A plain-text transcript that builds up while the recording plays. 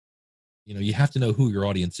you have to know who your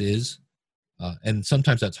audience is. And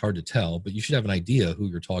sometimes that's hard to tell, but you should have an idea who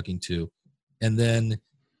you're talking to. And then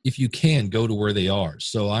if you can, go to where they are.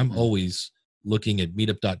 So I'm always looking at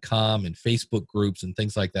meetup.com and Facebook groups and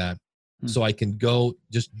things like that. So I can go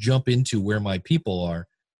just jump into where my people are,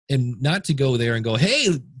 and not to go there and go, hey,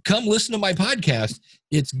 come listen to my podcast.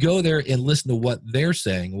 It's go there and listen to what they're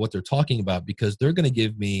saying, what they're talking about, because they're going to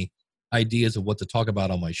give me ideas of what to talk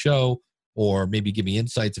about on my show, or maybe give me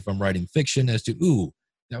insights if I'm writing fiction as to, ooh,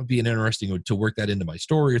 that would be an interesting to work that into my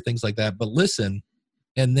story or things like that. But listen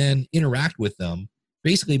and then interact with them,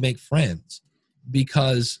 basically make friends,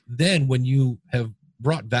 because then when you have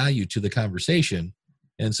brought value to the conversation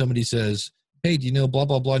and somebody says, hey, do you know blah,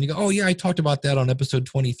 blah, blah? And you go, oh, yeah, I talked about that on episode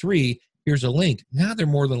 23. Here's a link. Now they're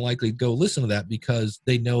more than likely to go listen to that because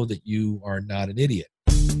they know that you are not an idiot.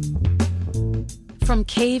 From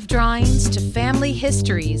cave drawings to family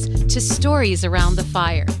histories to stories around the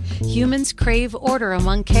fire, humans crave order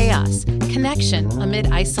among chaos, connection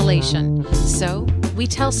amid isolation. So we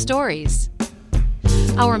tell stories.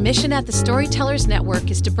 Our mission at the Storytellers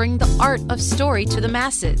Network is to bring the art of story to the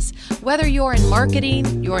masses. Whether you're in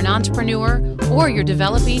marketing, you're an entrepreneur, or you're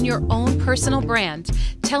developing your own personal brand,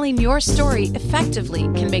 telling your story effectively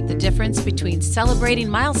can make the difference between celebrating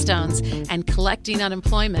milestones and collecting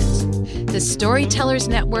unemployment. The Storytellers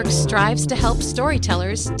Network strives to help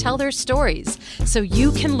storytellers tell their stories so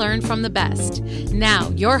you can learn from the best. Now,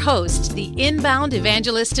 your host, the inbound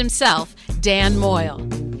evangelist himself, Dan Moyle.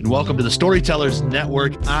 And welcome to the Storytellers Network.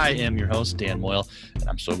 I am your host, Dan Moyle, and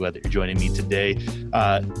I'm so glad that you're joining me today.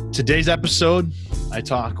 Today's episode, I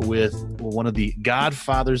talk with one of the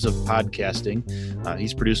godfathers of podcasting.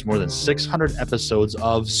 He's produced more than 600 episodes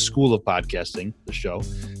of School of Podcasting, the show.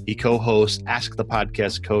 He co-hosts Ask the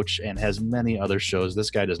Podcast Coach and has many other shows. This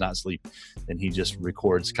guy does not sleep, and he just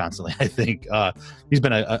records constantly, I think. He's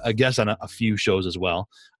been a guest on a few shows as well.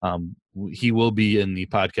 He will be in the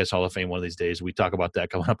Podcast Hall of Fame one of these days. We talk about that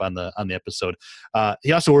coming up on the episode.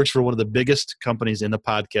 He also works for one of the biggest companies in the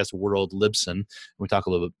podcast world, Libsyn. We talk a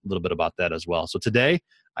little bit about that as well. So today,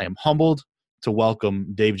 I am humbled to welcome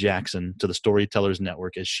Dave Jackson to the Storytellers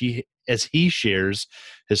Network as he shares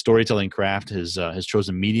his storytelling craft, his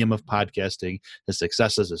chosen medium of podcasting, his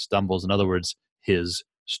successes, his stumbles, in other words, his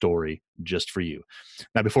story just for you.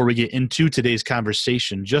 Now, before we get into today's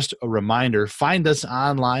conversation, just a reminder, find us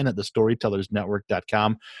online at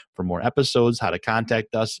thestorytellersnetwork.com for more episodes, how to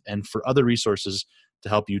contact us, and for other resources to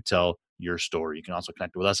help you tell your story. You can also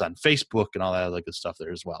connect with us on Facebook and all that other good stuff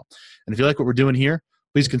there as well. And if you like what we're doing here,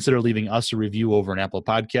 please consider leaving us a review over an Apple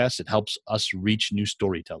Podcast. It helps us reach new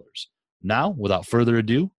storytellers. Now, without further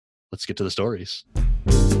ado, let's get to the stories.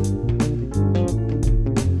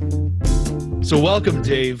 So welcome,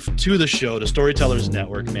 Dave, to the show, the Storytellers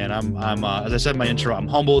Network, man. I'm as I said in my intro, I'm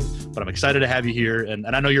humbled, but I'm excited to have you here. And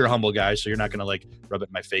I know you're a humble guy, so you're not going to rub it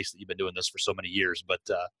in my face that you've been doing this for so many years. But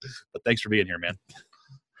thanks for being here, man.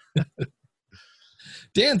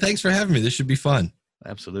 Dan, thanks for having me. This should be fun.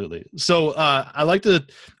 Absolutely. So I like to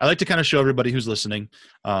kind of show everybody who's listening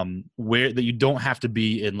where that you don't have to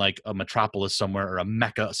be in like a metropolis somewhere or a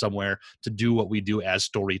mecca somewhere to do what we do as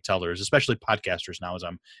storytellers, especially podcasters now as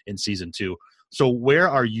I'm in season 2. So where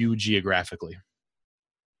are you geographically?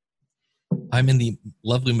 I'm in the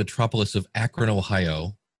lovely metropolis of Akron,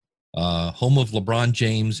 Ohio, home of LeBron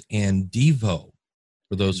James and Devo,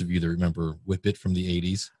 for those of you that remember Whip It from the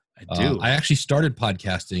 80s. I do. I actually started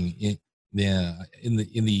podcasting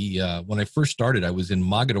when I first started, I was in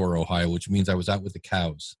Mogadore, Ohio, which means I was out with the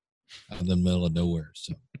cows out in the middle of nowhere.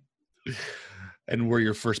 So, and were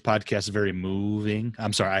your first podcasts very moving?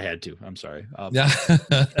 I'm sorry, I had to. I'm sorry. Yeah.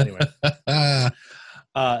 Anyway,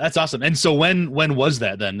 that's awesome. And so, when was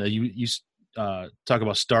that then? You talk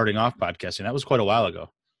about starting off podcasting. That was quite a while ago.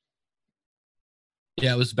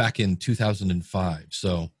 Yeah, it was back in 2005.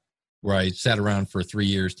 So, where I sat around for 3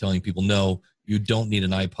 years telling people, no, you don't need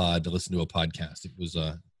an iPod to listen to a podcast. It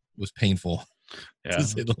was painful, to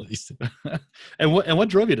say the least. And what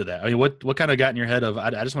drove you to that? I mean, what kind of got in your head of I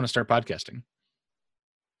just want to start podcasting?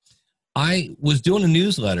 I was doing a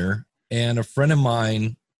newsletter, and a friend of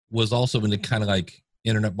mine was also into kind of like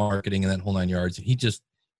internet marketing and that whole 9 yards. And he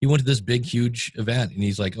went to this big, huge event, and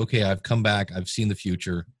he's like, okay, I've come back. I've seen the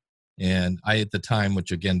future. And I, at the time,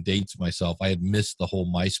 which again dates myself, I had missed the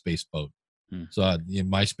whole MySpace boat. So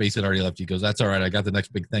MySpace had already left. He goes, that's all right. I got the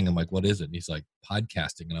next big thing. I'm like, what is it? And he's like,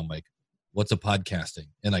 podcasting. And I'm like, what's a podcasting?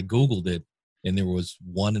 And I Googled it, and there was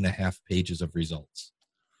 1.5 pages of results.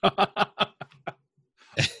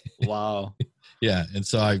 Wow. Yeah. And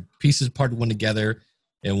so pieces parted one together.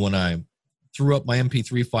 And when I threw up my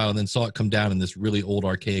MP3 file and then saw it come down in this really old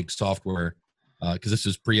archaic software, because this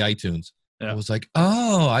is pre-iTunes. Yeah. I was like,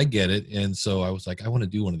 oh, I get it. And so I was like, I want to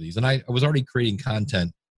do one of these. And I was already creating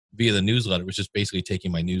content via the newsletter. It was just basically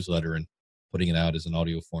taking my newsletter and putting it out as an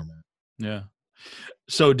audio format. Yeah.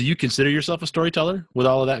 So do you consider yourself a storyteller with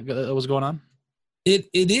all of that was going on? It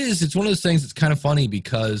is. It's one of those things that's kind of funny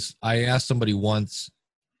because I asked somebody once,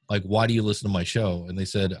 like, why do you listen to my show? And they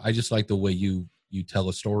said, I just like the way you tell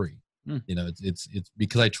a story. You know, it's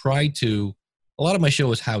because I try to, a lot of my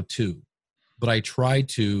show is how to, but I try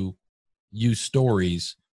to use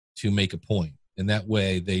stories to make a point. And that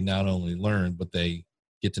way they not only learn, but they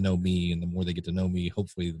get to know me. And the more they get to know me,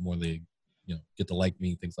 hopefully the more they, get to like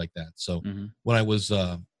me, things like that. So when I was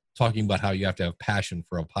talking about how you have to have passion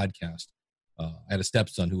for a podcast, I had a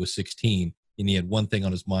stepson who was 16 and he had one thing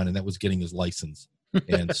on his mind, and that was getting his license.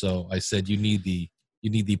 And so I said, you need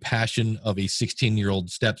the passion of a 16-year-old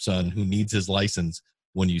stepson who needs his license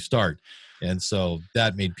when you start. And so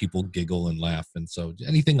that made people giggle and laugh. And so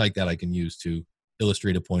anything like that I can use to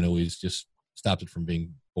illustrate a point always just stops it from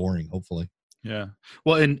being boring, hopefully. Yeah.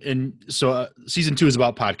 Well, and so season 2 is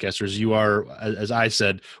about podcasters. You are, as I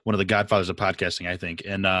said, one of the godfathers of podcasting, I think.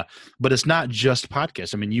 And, but it's not just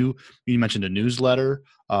podcasts. I mean, you mentioned a newsletter.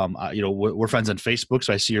 We're friends on Facebook,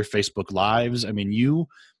 so I see your Facebook lives. I mean, you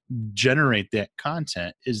generate that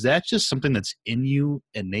content. Is that just something that's in you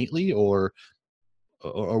innately, or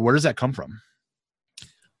where does that come from?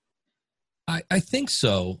 I think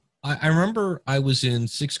so. I remember I was in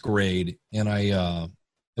 6th grade and I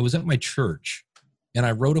was at my church and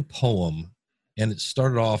I wrote a poem, and it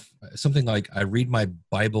started off something like, I read my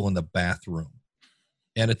Bible in the bathroom.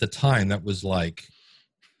 And at the time that was like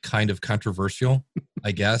kind of controversial,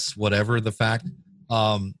 I guess, whatever the fact.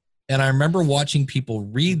 And I remember watching people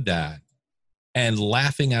read that and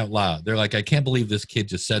laughing out loud. They're like, I can't believe this kid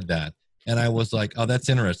just said that. And I was like, oh, that's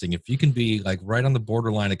interesting. If you can be like right on the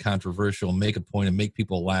borderline of controversial, make a point and make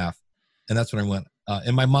people laugh. And that's when I went.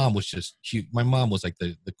 And my mom was just cute. My mom was like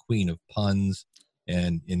the queen of puns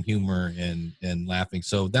and humor and laughing.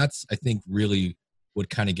 So that's, I think, really what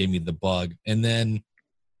kind of gave me the bug. And then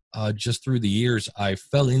just through the years, I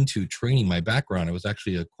fell into training. My background, I was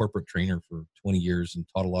actually a corporate trainer for 20 years and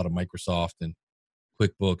taught a lot of Microsoft and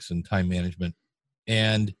QuickBooks and time management.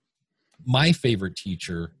 And my favorite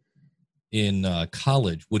teacher in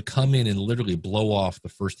college would come in and literally blow off the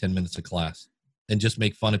first 10 minutes of class and just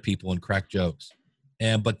make fun of people and crack jokes.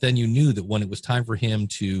 But then you knew that when it was time for him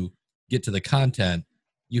to get to the content,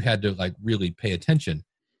 you had to like really pay attention.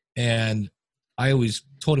 And I always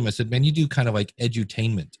told him, I said, man, you do kind of like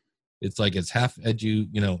edutainment. It's like, it's half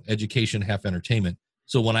education, half entertainment.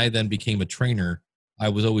 So when I then became a trainer, I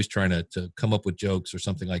was always trying to come up with jokes or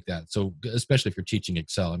something like that. So especially if you're teaching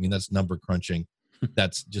Excel, I mean, that's number crunching.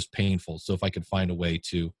 That's just painful. So if I could find a way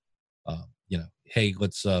to, hey,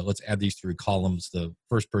 let's add these 3 columns. The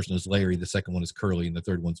first person is Larry, the second one is Curly, and the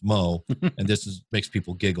third one's Mo. And this makes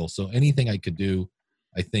people giggle. So anything I could do,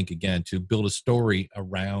 I think, again, to build a story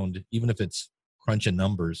around, even if it's crunching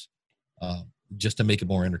numbers, just to make it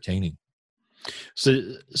more entertaining.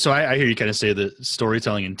 So I hear you kind of say that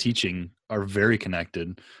storytelling and teaching are very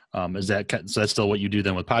connected. So that's still what you do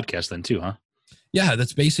then with podcasts then too, huh? Yeah,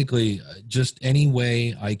 that's basically just any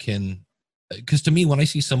way I can. Because to me, when I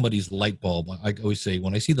see somebody's light bulb, I always say,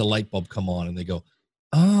 when I see the light bulb come on and they go,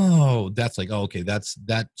 oh, that's like, oh, okay,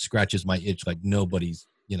 that scratches my itch like nobody's,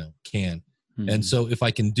 can. Mm-hmm. And so if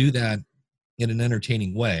I can do that in an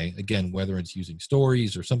entertaining way, again, whether it's using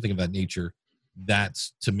stories or something of that nature,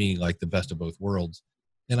 that's to me like the best of both worlds.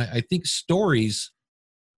 And I think stories,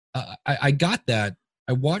 I got that.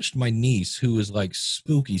 I watched my niece, who is like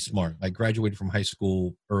spooky smart. I graduated from high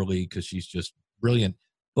school early because she's just brilliant.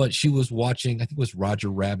 But she was watching, I think it was Roger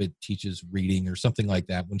Rabbit Teaches Reading or something like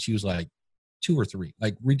that when she was like 2 or 3,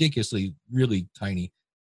 like ridiculously, really tiny.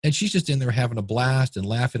 And she's just in there having a blast and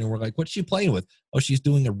laughing. And we're like, what's she playing with? Oh, she's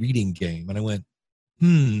doing a reading game. And I went,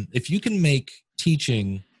 if you can make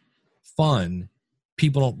teaching fun,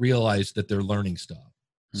 people don't realize that they're learning stuff.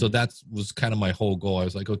 So that was kind of my whole goal. I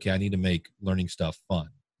was like, okay, I need to make learning stuff fun.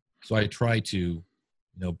 So I try to,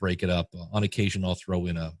 break it up. On occasion, I'll throw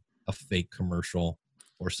in a fake commercial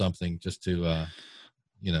or something just to,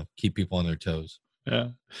 keep people on their toes. Yeah.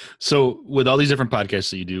 So with all these different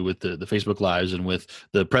podcasts that you do with the Facebook Lives and with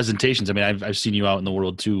the presentations, I mean, I've seen you out in the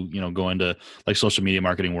world too, going to like social media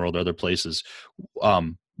marketing world or other places.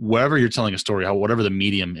 Wherever you're telling a story, whatever the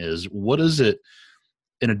medium is, what is it,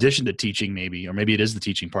 in addition to teaching maybe, or maybe it is the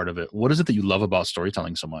teaching part of it, what is it that you love about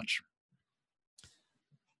storytelling so much?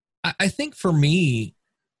 I think for me,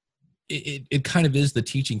 it kind of is the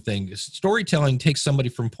teaching thing. Storytelling takes somebody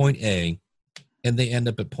from point A and they end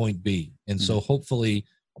up at point B. And so hopefully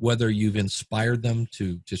whether you've inspired them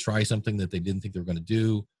to try something that they didn't think they were going to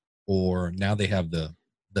do, or now they have the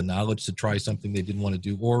knowledge to try something they didn't want to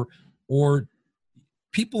do, or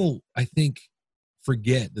people, I think,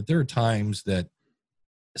 forget that there are times that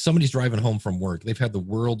somebody's driving home from work. They've had the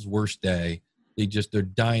world's worst day. They're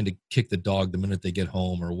dying to kick the dog the minute they get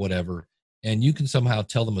home or whatever. And you can somehow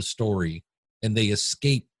tell them a story and they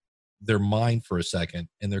escape their mind for a second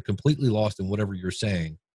and they're completely lost in whatever you're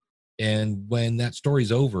saying. And when that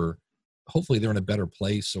story's over, hopefully they're in a better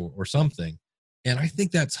place or something. And I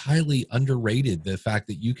think that's highly underrated, the fact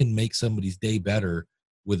that you can make somebody's day better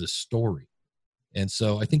with a story. And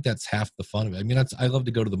so I think that's half the fun of it. I mean, I love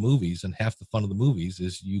to go to the movies, and half the fun of the movies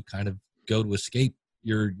is you kind of go to escape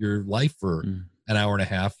your life for an hour and a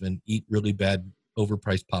half and eat really bad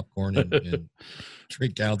overpriced popcorn and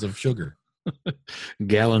drink gallons of sugar.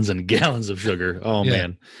 Gallons and gallons of sugar. Oh yeah.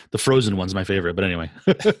 Man, the frozen one's my favorite. But anyway,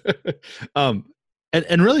 and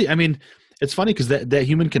really, I mean, it's funny because that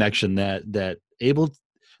human connection, that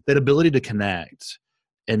ability to connect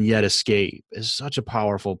and yet escape is such a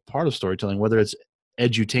powerful part of storytelling. Whether it's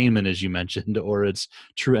edutainment, as you mentioned, or it's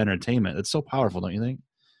true entertainment, it's so powerful, don't you think?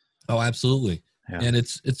 Oh, absolutely. Yeah. And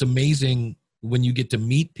it's amazing when you get to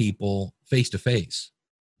meet people face to face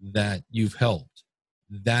that you've helped.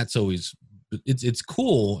 That's always it's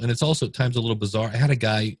cool, and it's also at times a little bizarre. I had a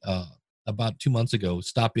guy about 2 months ago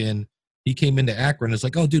stop in. He came into Akron and it's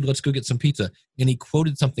like, "Oh, dude, let's go get some pizza." And he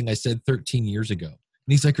quoted something I said 13 years ago. And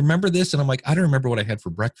he's like, "Remember this?" And I'm like, "I don't remember what I had for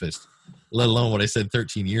breakfast, let alone what I said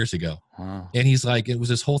 13 years ago." Wow. And he's like, it was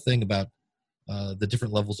this whole thing about the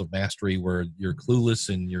different levels of mastery where you're clueless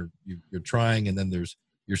and you're trying, and then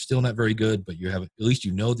you're still not very good, but you have, at least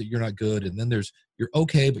you know that you're not good. And then you're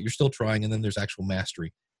okay, but you're still trying. And then there's actual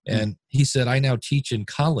mastery. And he said, "I now teach in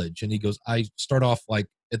college." And he goes, "I start off like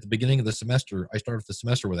at the beginning of the semester. I start off the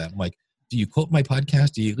semester with that." I'm like, "Do you quote my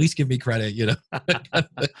podcast? Do you at least give me credit?" You know,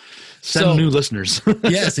 send new listeners.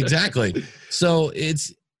 Yes, exactly. So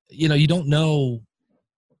it's, you don't know.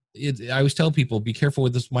 I always tell people, be careful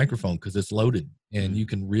with this microphone because it's loaded and you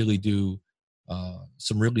can really do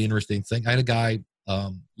some really interesting things. I had a guy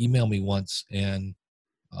email me once, and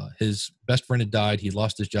his best friend had died. He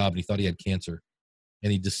lost his job and he thought he had cancer.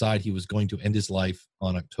 And he decided he was going to end his life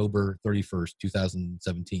on October 31st,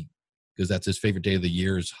 2017, because that's his favorite day of the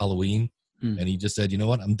year is Halloween. And he just said, "You know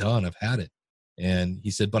what? I'm done. I've had it." And he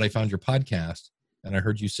said, "But I found your podcast and I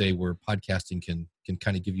heard you say where podcasting can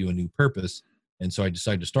kind of give you a new purpose. And so I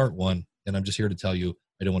decided to start one. And I'm just here to tell you,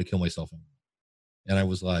 I don't want to kill myself anymore." And I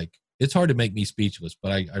was like, it's hard to make me speechless,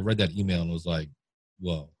 but I read that email and was like,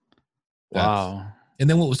 whoa. Wow. And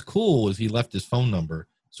then what was cool was he left his phone number.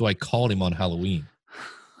 So I called him on Halloween.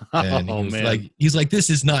 And he was he's like, "This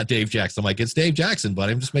is not Dave Jackson." I'm like, "It's Dave Jackson, but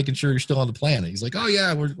I'm just making sure you're still on the planet." He's like, "Oh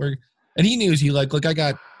yeah, we're," and he knew, he like, "Look, I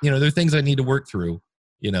got, there are things I need to work through."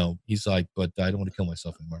 He's like, "But I don't want to kill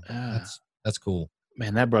myself anymore." That's cool.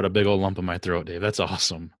 Man, that brought a big old lump in my throat, Dave. That's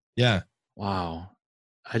awesome. Yeah. Wow.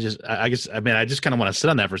 I just kind of want to sit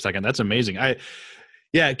on that for a second. That's amazing.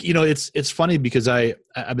 It's funny because I've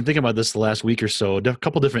been thinking about this the last week or so, a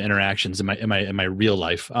couple different interactions in my real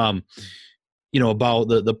life. About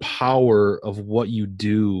the power of what you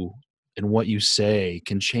do and what you say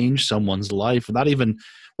can change someone's life without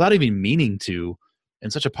even meaning to, in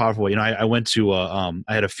such a powerful way. I went to I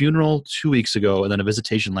had a funeral 2 weeks ago and then a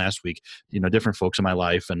visitation last week, different folks in my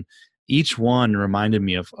life, and each one reminded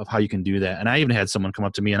me of how you can do that. And I even had someone come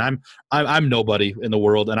up to me, and I'm nobody in the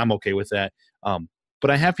world, and I'm okay with that. But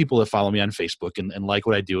I have people that follow me on Facebook and like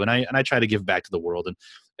what I do, and I try to give back to the world.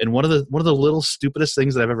 And one of the little stupidest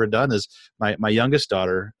things that I've ever done is my youngest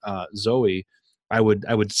daughter, Zoe, I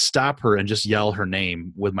would stop her and just yell her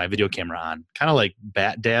name with my video camera on, kind of like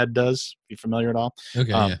Bat Dad does. You familiar at all? Okay.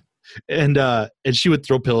 Yeah. And she would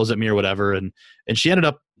throw pillows at me or whatever, and she ended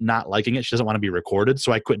up not liking it. She doesn't want to be recorded,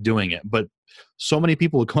 so I quit doing it. But so many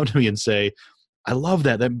people would come to me and say, "I love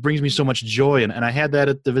that. That brings me so much joy." And I had that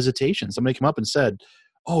at the visitation. Somebody came up and said,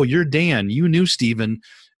 "Oh, you're Dan. You knew Steven,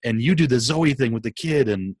 and you do the Zoe thing with the kid."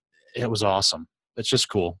 And it was awesome. It's just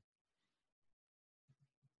cool.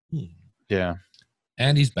 Yeah.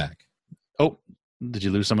 And he's back. Oh, did you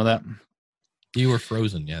lose some of that? You were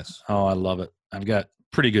frozen, yes. Oh, I love it. I've got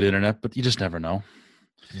pretty good internet, but you just never know.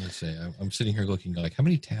 Let's say I'm sitting here looking like, how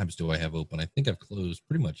many tabs do I have open? I think I've closed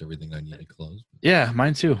pretty much everything I need to close. Yeah,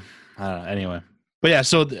 mine too. Anyway, but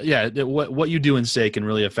yeah, what you do and say can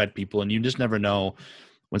really affect people, and you just never know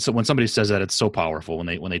when somebody says that. It's so powerful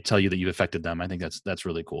when they tell you that you've affected them. I think that's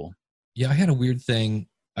really cool. Yeah, I had a weird thing.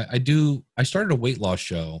 I started a weight loss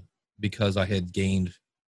show because I had gained,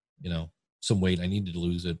 some weight. I needed to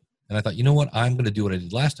lose it. And I thought, you know what? I'm going to do what I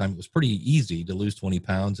did last time. It was pretty easy to lose 20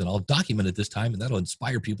 pounds, and I'll document it this time, and that'll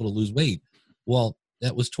inspire people to lose weight. Well,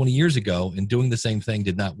 that was 20 years ago, and doing the same thing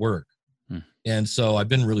did not work. And so I've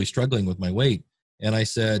been really struggling with my weight. And I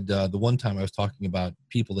said, the one time I was talking about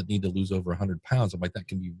people that need to lose over 100 pounds, I'm like, that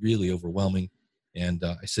can be really overwhelming. And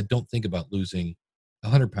I said, don't think about losing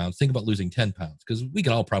 100 pounds. Think about losing 10 pounds, because we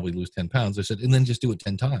can all probably lose 10 pounds. I said, and then just do it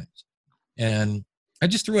 10 times. And I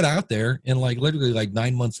just threw it out there. And like literally like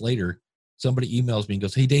 9 months later, somebody emails me and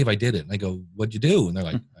goes, hey, Dave, I did it. And I go, what'd you do? And they're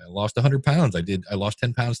like, I lost 100 pounds. I lost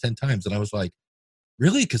 10 pounds 10 times. And I was like,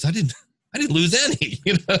 really? Because I didn't lose any,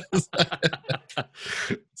 you know?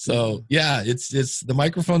 So yeah, it's the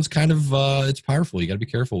microphone's kind of, it's powerful. You got to be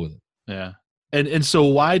careful with it. Yeah. And so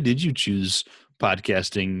why did you choose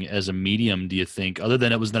podcasting as a medium, do you think, other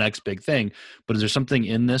than it was the next big thing, but is there something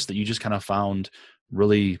in this that you just kind of found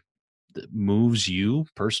really that moves you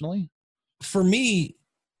personally? For me,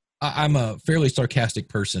 I'm a fairly sarcastic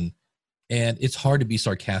person, and it's hard to be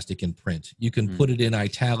sarcastic in print. You can put it in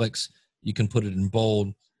italics, you can put it in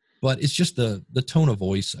bold, but it's just the tone of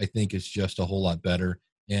voice, I think, is just a whole lot better.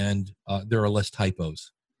 And there are less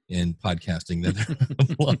typos in podcasting than there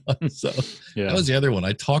are. So that was the other one.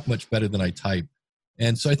 I talk much better than I type.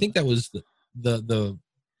 And so I think that was the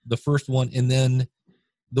first one. And then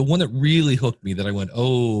the one that really hooked me that I went,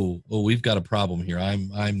 oh, we've got a problem here.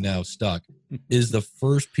 I'm now stuck, is the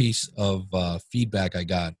first piece of feedback I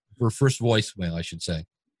got, or first voicemail, I should say,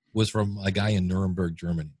 was from a guy in Nuremberg,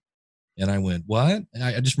 Germany. And I went, what? And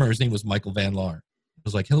I just remember his name was Michael Van Laar. I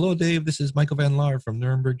was like, hello, Dave. This is Michael Van Laar from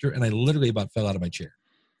Nuremberg, Germany. And I literally about fell out of my chair.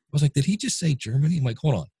 I was like, did he just say Germany? I'm like,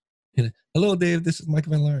 hold on. And, hello, Dave. This is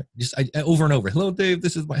Michael Van Laar. Just over and over. Hello, Dave.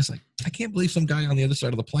 This is my. I was like, I can't believe some guy on the other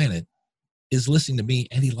side of the planet is listening to me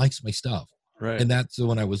and he likes my stuff. Right. And that's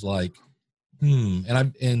when I was like,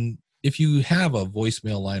 And if you have a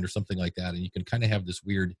voicemail line or something like that, and you can kind of have this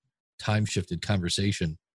weird time shifted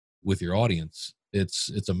conversation with your audience,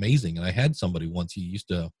 it's amazing. And I had somebody once, he used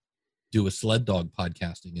to do a sled dog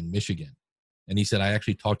podcasting in Michigan. And he said, I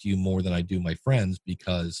actually talk to you more than I do my friends,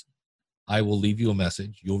 because I will leave you a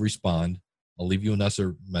message. You'll respond. I'll leave you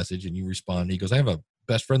another message and you respond. He goes, I have a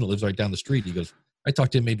best friend that lives right down the street. He goes, I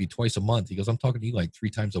talk to him maybe twice a month. He goes, I'm talking to you like 3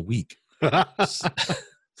 times a week.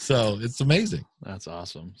 So it's amazing. That's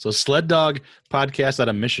awesome. So Sled Dog podcast out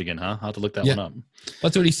of Michigan, huh? I'll have to look that one up.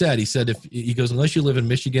 That's what he said. He said, he goes, unless you live in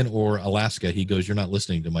Michigan or Alaska, he goes, you're not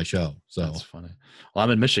listening to my show. So that's funny. Well, I'm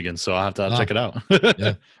in Michigan, so I'll have to check it out.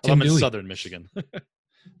 Yeah. Well, I'm in southern Michigan.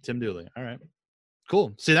 Tim Dooley. All right.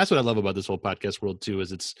 Cool. See, that's what I love about this whole podcast world too,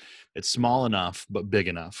 is it's small enough, but big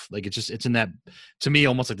enough. Like it's in that, to me,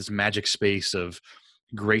 almost like this magic space of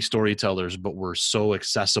great storytellers, but we're so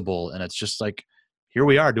accessible, and it's just like, here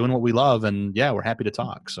we are doing what we love, and yeah, we're happy to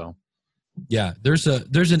talk. So yeah, there's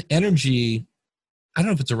an energy. I don't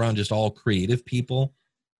know if it's around just all creative people,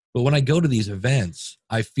 but when I go to these events,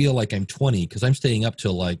 I feel like I'm 20, because I'm staying up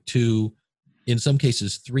till like 2, in some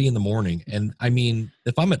cases 3 in the morning. And I mean,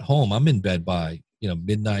 if I'm at home, I'm in bed by,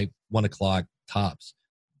 midnight, 1 o'clock tops.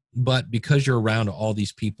 But because you're around all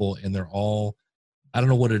these people and they're all, I don't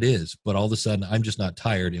know what it is, but all of a sudden I'm just not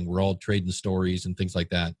tired, and we're all trading stories and things like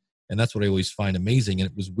that. And that's what I always find amazing. And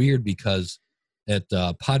it was weird because at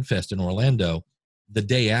Podfest in Orlando, the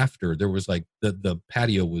day after, there was like the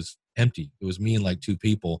patio was empty. It was me and like 2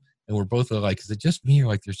 people. And we're both like, is it just me? Or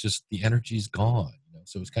like, there's just, the energy's gone.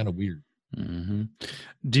 So it was kind of weird. Mm-hmm.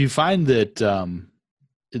 Do you find that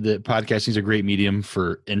that podcasting is a great medium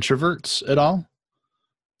for introverts at all?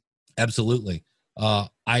 Absolutely. I'm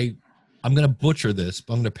going to butcher this,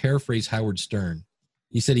 but I'm going to paraphrase Howard Stern.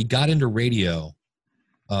 He said he got into radio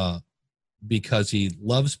because he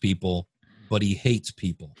loves people, but he hates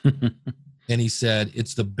people. And he said,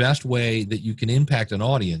 it's the best way that you can impact an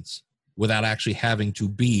audience without actually having to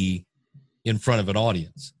be in front of an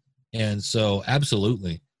audience. And so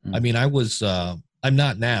absolutely. I mean, I'm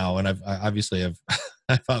not now, and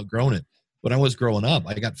I've outgrown it. When I was growing up,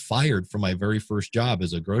 I got fired from my very first job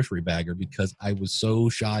as a grocery bagger because I was so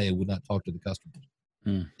shy I would not talk to the customers.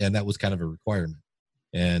 And that was kind of a requirement.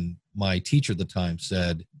 And my teacher at the time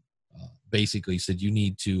said, basically said, you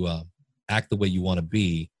need to act the way you want to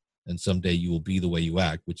be, and someday you will be the way you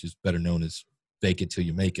act, which is better known as fake it till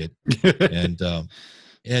you make it.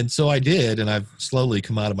 And so I did, and I've slowly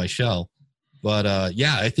come out of my shell. But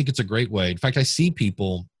yeah, I think it's a great way. In fact, I see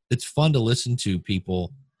people, it's fun to listen to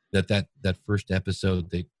people that first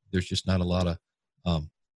episode, there's just not a lot of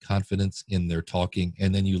confidence in their talking.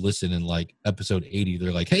 And then you listen in like episode 80,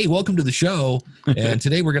 they're like, hey, welcome to the show. And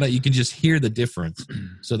today you can just hear the difference.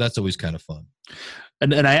 So that's always kind of fun.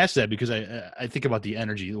 And I asked that because I think about the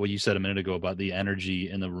energy, what you said a minute ago about the energy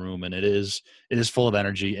in the room, and it is full of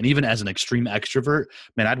energy. And even as an extreme extrovert,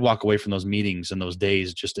 man, I'd walk away from those meetings and those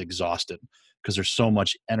days just exhausted because there's so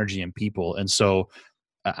much energy in people. And so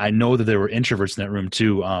I know that there were introverts in that room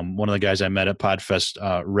too. One of the guys I met at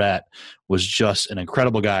Podfest, Rhett, was just an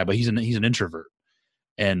incredible guy, but he's an introvert,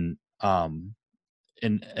 and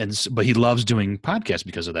but he loves doing podcasts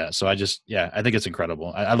because of that. So I think it's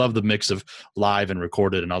incredible. I love the mix of live and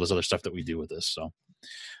recorded and all this other stuff that we do with this. So,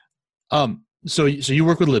 so you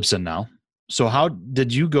work with Libsyn now. So how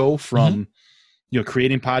did you go from,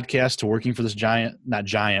 creating podcasts to working for this not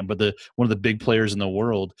giant, but one of the big players in the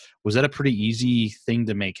world? Was that a pretty easy thing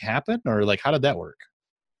to make happen, or like, how did that work?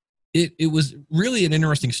 It was really an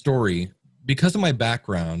interesting story because of my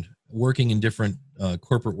background working in different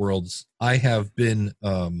corporate worlds. I have been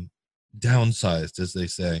downsized, as they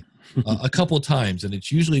say, a couple of times. And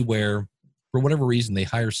it's usually where, for whatever reason, they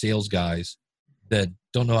hire sales guys that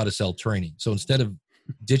don't know how to sell training. So instead of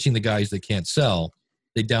ditching the guys that can't sell,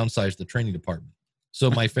 they downsize the training department. So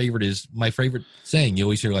my favorite saying, you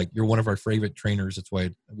always hear, like, you're one of our favorite trainers. That's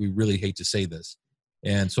why we really hate to say this.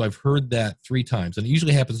 And so I've heard that 3 times, and it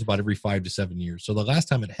usually happens about every 5 to 7 years. So the last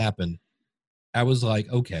time it happened, I was like,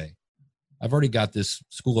 okay, I've already got this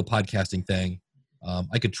school of podcasting thing.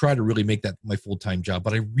 I could try to really make that my full-time job,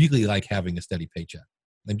 but I really like having a steady paycheck.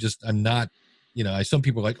 I'm not, some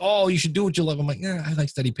people are like, oh, you should do what you love. I'm like, yeah, I like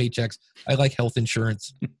steady paychecks. I like health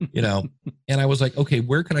insurance, and I was like, okay,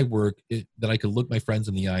 where could I work that I could look my friends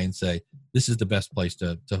in the eye and say, this is the best place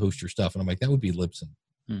to host your stuff? And I'm like, that would be Libsyn.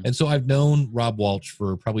 And so I've known Rob Walsh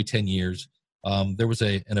for probably 10 years. There was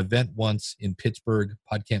an event once in Pittsburgh,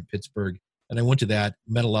 PodCamp Pittsburgh, and I went to that,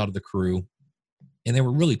 met a lot of the crew, and they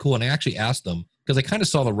were really cool. And I actually asked them, because I kind of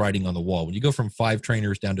saw the writing on the wall. When you go from 5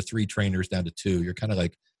 trainers down to 3 trainers down to 2, you're kind of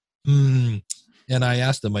like, And I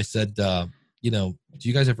asked them, I said, do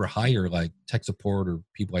you guys ever hire like tech support or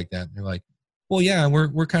people like that? And they're like, well, yeah,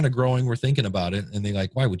 we're kind of growing. We're thinking about it. And they're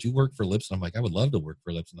like, why would you work for Libsyn? I'm like, I would love to work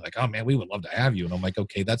for Libsyn. They're like, oh man, we would love to have you. And I'm like,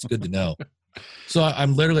 okay, that's good to know. So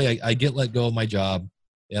I'm literally, I get let go of my job,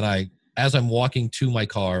 and as I'm walking to my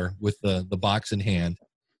car with the box in hand,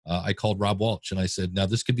 I called Rob Walsh and I said, now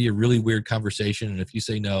this could be a really weird conversation. And if you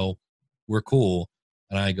say no, we're cool.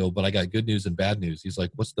 And I go, but I got good news and bad news. He's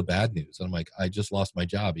like, what's the bad news? And I'm like, I just lost my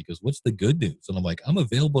job. He goes, what's the good news? And I'm like, I'm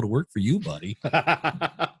available to work for you, buddy.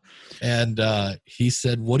 And he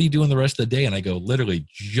said, what are you doing the rest of the day? And I go, literally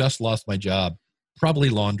just lost my job, probably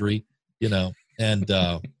laundry, and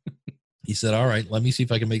he said, all right, let me see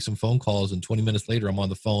if I can make some phone calls. And 20 minutes later, I'm on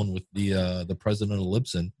the phone with the president of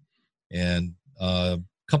Libsyn. And a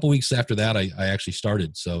couple weeks after that, I actually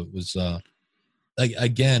started. So it was,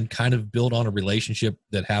 again, kind of built on a relationship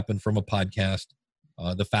that happened from a podcast.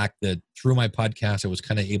 The fact that through my podcast, I was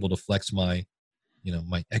kind of able to flex my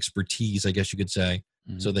expertise, I guess you could say.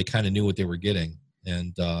 Mm-hmm. So they kind of knew what they were getting.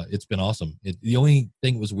 And it's been awesome. The only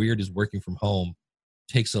thing that was weird is working from home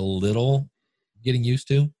takes a little getting used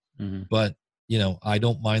to. Mm-hmm. But, I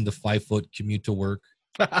don't mind the 5-foot commute to work.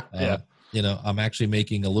 Yeah. I'm actually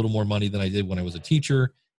making a little more money than I did when I was a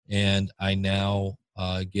teacher. And I now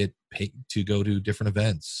get paid to go to different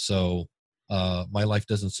events. So my life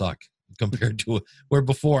doesn't suck compared to where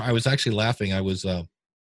before. I was actually laughing. I was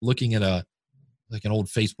looking at an old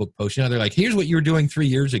Facebook post. They're like, here's what you were doing 3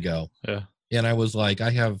 years ago. Yeah. And I was like,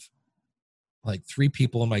 I have like 3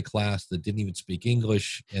 people in my class that didn't even speak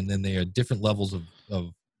English. And then they had different levels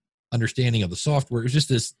of understanding of the software. It was just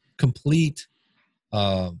this complete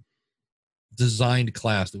designed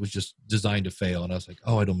class that was just designed to fail. And I was like,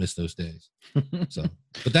 oh, I don't miss those days. So,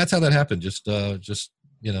 but that's how that happened. Just that's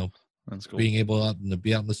cool. Being able to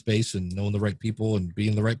be out in the space and knowing the right people and being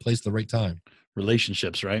in the right place at the right time.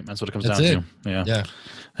 Relationships, right? That's what it comes down to. Yeah.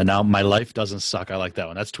 And now my life doesn't suck. I like that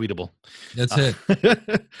one. That's tweetable. That's it.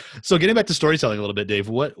 So getting back to storytelling a little bit, Dave,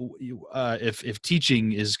 what if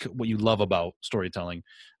teaching is what you love about storytelling,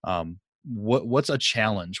 what's a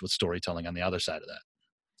challenge with storytelling on the other side of that?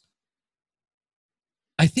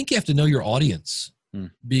 I think you have to know your audience,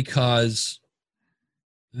 because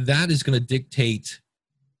that is going to dictate.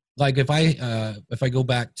 Like if I go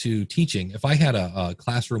back to teaching, if I had a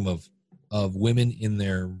classroom of women in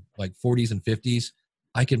their like 40s and 50s,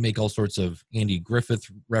 I could make all sorts of Andy Griffith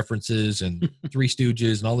references and Three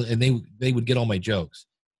Stooges and all that, and they would get all my jokes.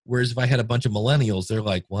 Whereas if I had a bunch of millennials, they're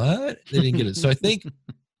like, what? They didn't get it. So I think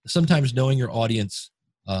sometimes knowing your audience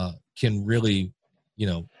can really,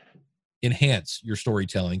 enhance your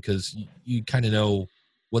storytelling, because you kind of know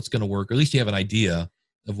what's going to work, or at least you have an idea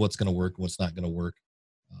of what's going to work and what's not going to work.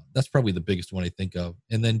 That's probably the biggest one I think of.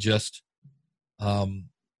 And then just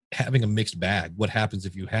having a mixed bag. What happens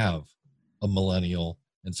if you have a millennial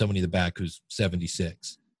and somebody in the back who's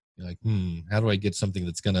 76? You're like, how do I get something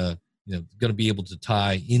that's gonna be able to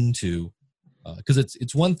tie into, because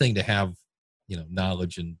it's one thing to have,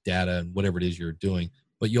 knowledge and data and whatever it is you're doing,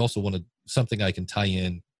 but you also want something I can tie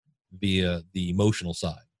in via the emotional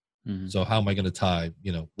side. Mm-hmm. So how am I going to tie,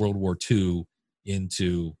 World War II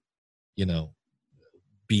into,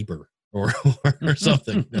 Bieber or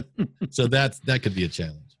something? So that could be a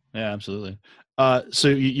challenge. Yeah, absolutely. So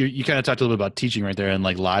you kind of talked a little bit about teaching right there and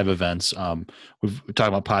like live events. We've talked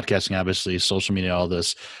about podcasting, obviously, social media, all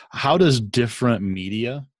this. How does different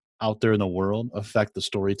media out there in the world affect the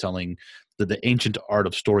storytelling, the ancient art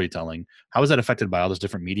of storytelling? How is that affected by all this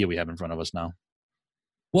different media we have in front of us now?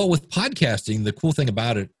 Well, with podcasting, the cool thing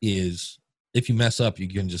about it is if you mess up, you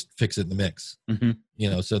can just fix it in the mix.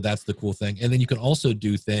 Mm-hmm. So that's the cool thing. And then you can also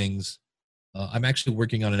do things. I'm actually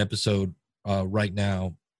working on an episode right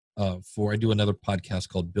now I do another podcast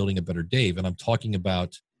called Building a Better Dave, and I'm talking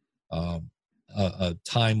about a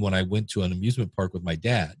time when I went to an amusement park with my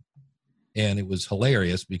dad, and it was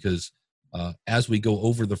hilarious because as we go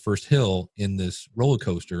over the first hill in this roller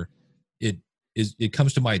coaster, it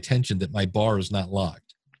comes to my attention that my bar is not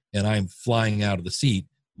locked, and I'm flying out of the seat.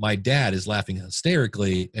 My dad is laughing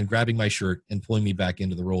hysterically and grabbing my shirt and pulling me back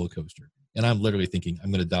into the roller coaster, and I'm literally thinking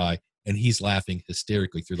I'm going to die. And he's laughing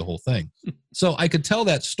hysterically through the whole thing. So I could tell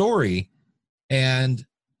that story, and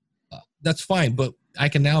that's fine. But I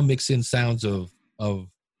can now mix in sounds of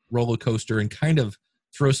roller coaster and kind of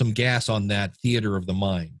throw some gas on that theater of the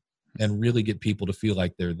mind and really get people to feel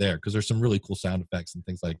like they're there, because there's some really cool sound effects and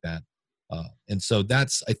things like that. And so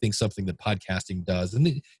that's, I think, something that podcasting does.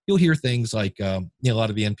 And you'll hear things like, a lot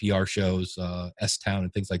of the NPR shows, S-Town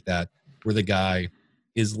and things like that, where the guy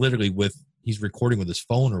is literally he's recording with his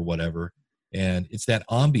phone or whatever. And it's that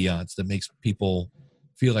ambiance that makes people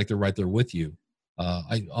feel like they're right there with you.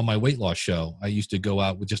 On my weight loss show, I used to go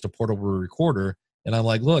out with just a portable recorder, and I'm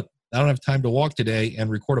like, look, I don't have time to walk today and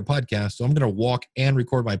record a podcast, so I'm going to walk and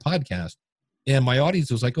record my podcast. And my audience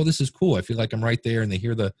was like, oh, this is cool. I feel like I'm right there, and they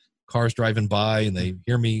hear the cars driving by, and they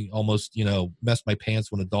hear me almost, mess my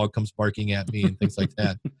pants when a dog comes barking at me and things like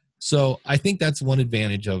that. So I think that's one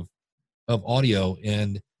advantage of audio,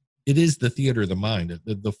 and it is the theater of the mind.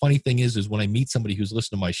 The funny thing is when I meet somebody who's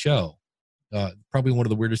listened to my show, probably one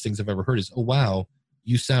of the weirdest things I've ever heard is, oh, wow,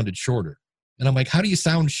 you sounded shorter. And I'm like, how do you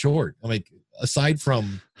sound short? I'm like, aside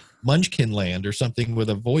from Munchkin Land or something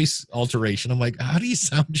with a voice alteration, I'm like, how do you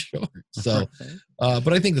sound short? So,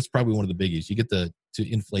 but I think that's probably one of the biggies. You get to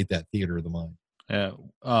inflate that theater of the mind. Yeah.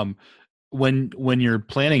 When you're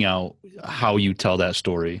planning out how you tell that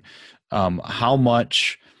story, how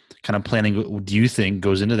much kind of planning do you think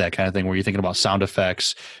goes into that kind of thing, where you're thinking about sound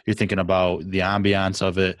effects, you're thinking about the ambiance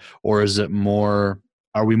of it, or is it more,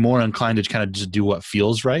 are we more inclined to kind of just do what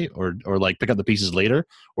feels right, or like pick up the pieces later,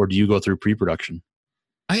 or do you go through pre-production?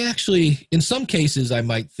 I actually, in some cases, I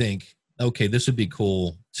might think, okay, this would be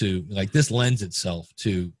cool to, like, this lends itself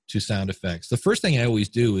to sound effects. The first thing I always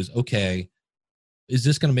do is, okay, is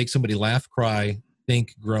this going to make somebody laugh, cry,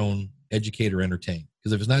 think, groan, educate, or entertain?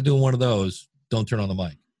 Because if it's not doing one of those, don't turn on the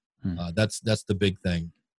mic. That's the big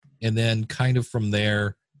thing. And then kind of from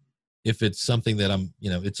there, if it's something that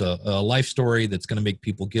it's a life story that's going to make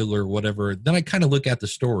people giggle or whatever, then I kind of look at the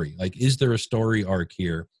story. Like, is there a story arc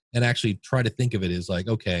here? And actually try to think of it as like,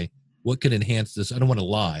 okay, what could enhance this? I don't want to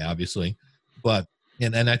lie, obviously, but,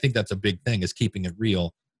 and I think that's a big thing, is keeping it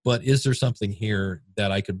real. But is there something here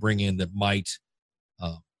that I could bring in that might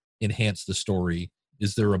enhance the story?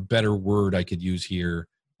 Is there a better word I could use here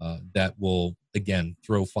that will, again,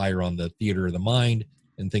 throw fire on the theater of the mind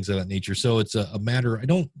and things of that nature? So it's a matter,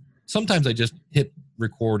 sometimes I just hit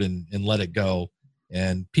record and let it go,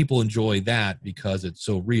 and people enjoy that because it's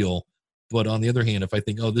so real. But on the other hand, if I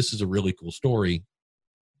think, oh, this is a really cool story,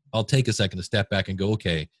 I'll take a second to step back and go,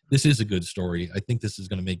 okay, this is a good story. I think this is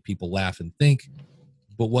going to make people laugh and think,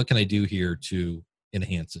 but what can I do here to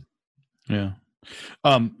enhance it? Yeah.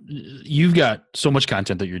 You've got so much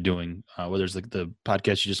content that you're doing, whether it's like the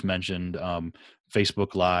podcast you just mentioned,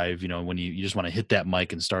 Facebook Live, when you just want to hit that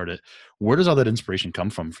mic and start it. Where does all that inspiration come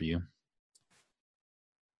from for you?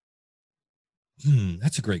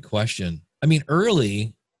 That's a great question. I mean,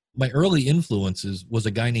 my early influences was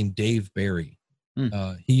a guy named Dave Barry.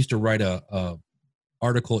 He used to write a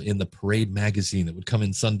article in the Parade magazine that would come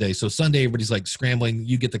in Sunday. So Sunday, everybody's like scrambling.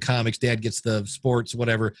 You get the comics, Dad gets the sports,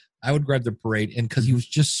 whatever. I would grab the Parade, and because he was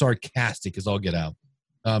just sarcastic as all get out.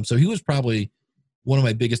 So he was probably one of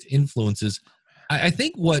my biggest influences. I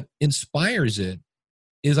think what inspires it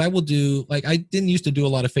is I will do, like, I didn't used to do a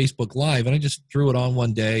lot of Facebook Live, and I just threw it on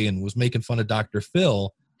one day and was making fun of Dr.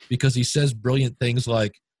 Phil. because he says brilliant things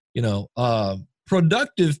like,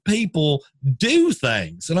 productive people do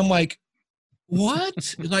things. And I'm like,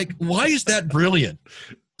 what? Like, why is that brilliant?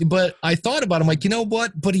 But I thought about it. I'm like, you know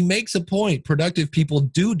what? But he makes a point. Productive people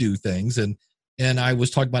do things. And I was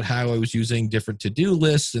talking about how I was using different to-do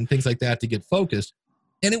lists and things like that to get focused.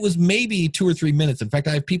 And it was maybe 2 or 3 minutes. In fact,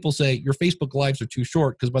 I have people say, your Facebook Lives are too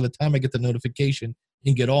short because by the time I get the notification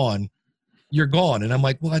and get on, you're gone. And I'm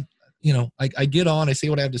like, well, I get on, I say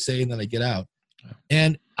what I have to say, and then I get out.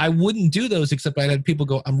 And I wouldn't do those except I had people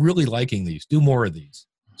go, I'm really liking these. Do more of these.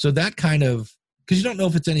 So that kind of, because you don't know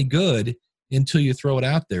if it's any good until you throw it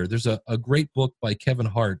out there. There's a great book by Kevin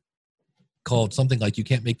Hart called something like You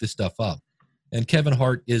Can't Make This Stuff Up. And Kevin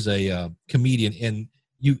Hart is a comedian. And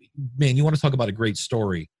you want to talk about a great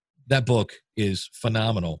story. That book is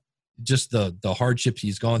phenomenal. Just the hardships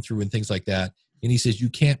he's gone through and things like that. And he says, you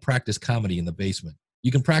can't practice comedy in the basement.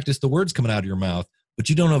 You can practice the words coming out of your mouth, but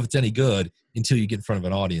you don't know if it's any good until you get in front of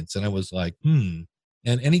an audience. And I was like, And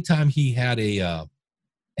anytime he had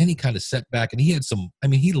any kind of setback, and he had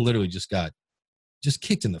he literally just got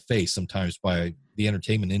kicked in the face sometimes by the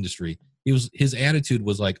entertainment industry. His attitude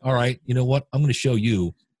was like, all right, you know what? I'm going to show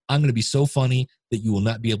you. I'm going to be so funny that you will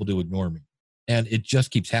not be able to ignore me. And it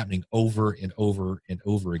just keeps happening over and over and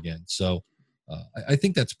over again. So I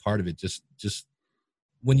think that's part of it. Just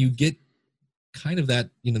when you get kind of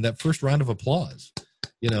that, that first round of applause,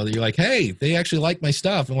 you're like, hey, they actually like my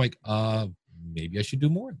stuff. I'm like, maybe I should do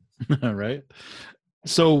more. Right.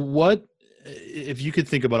 So what, if you could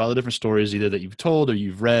think about all the different stories either that you've told or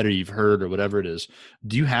you've read or you've heard or whatever it is,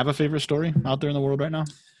 do you have a favorite story out there in the world right now?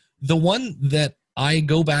 The one that I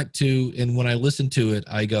go back to, and when I listen to it,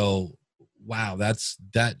 I go, wow, that's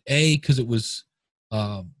that because it was,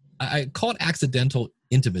 I call it accidental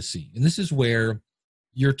intimacy. And this is where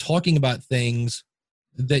you're talking about things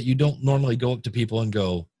that you don't normally go up to people and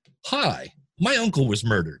go, hi, my uncle was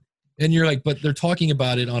murdered. And you're like, but they're talking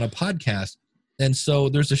about it on a podcast. And so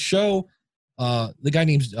there's a show, the guy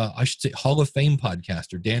named, Hall of Fame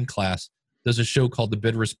podcaster, Dan Class, does a show called The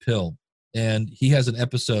Bitterest Pill. And he has an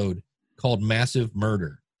episode called Massive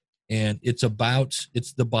Murder. And it's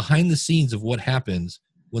the behind the scenes of what happens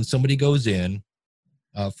when somebody goes in,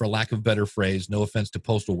 for lack of a better phrase, no offense to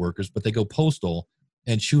postal workers, but they go postal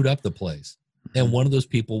and shoot up the place. And one of those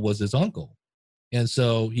people was his uncle. And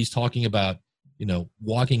so he's talking about,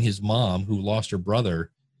 walking his mom who lost her brother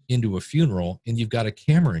into a funeral, and you've got a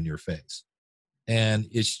camera in your face. And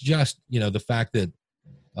it's just, the fact that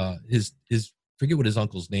his forget what his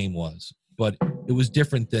uncle's name was, but it was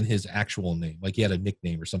different than his actual name. Like he had a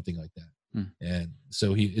nickname or something like that. And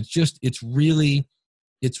so it's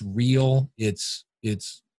real. It's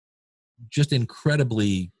just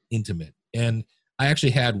incredibly intimate. And I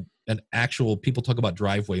actually had people talk about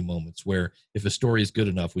driveway moments where if a story is good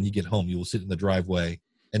enough, when you get home, you will sit in the driveway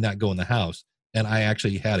and not go in the house. And I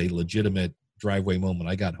actually had a legitimate driveway moment.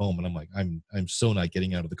 I got home and I'm like, I'm so not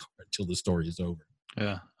getting out of the car until the story is over.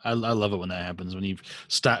 Yeah. I love it when that happens, when you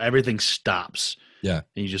stop, everything stops. Yeah.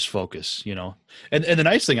 And you just focus, And the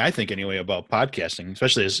nice thing I think anyway about podcasting,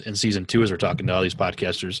 especially in season 2, as we're talking to all these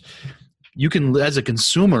podcasters, you can, as a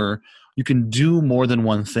consumer, you can do more than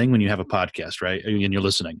one thing when you have a podcast, right? And you're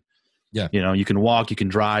listening. Yeah. You can walk, you can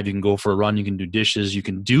drive, you can go for a run, you can do dishes, you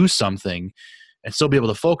can do something and still be able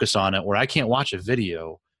to focus on it, where I can't watch a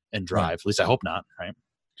video and drive. Right. At least I hope not. Right.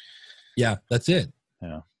 Yeah, that's it.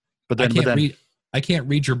 Yeah. I can't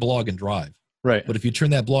read your blog and drive. Right. But if you turn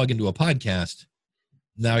that blog into a podcast,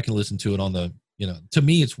 now I can listen to it on the, to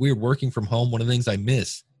me, it's weird working from home. One of the things I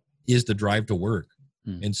miss is the drive to work.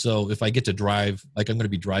 And so if I get to drive, like I'm going to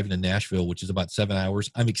be driving to Nashville, which is about 7 hours,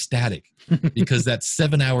 I'm ecstatic because that's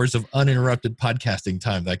 7 hours of uninterrupted podcasting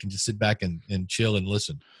time that I can just sit back and chill and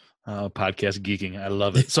listen. Podcast geeking. I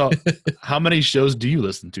love it. So how many shows do you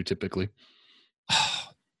listen to typically?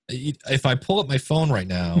 If I pull up my phone right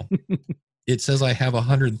now, it says I have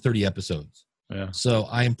 130 episodes. Yeah. So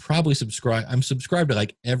I'm probably subscribed. I'm subscribed to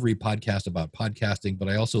like every podcast about podcasting, but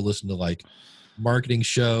I also listen to like marketing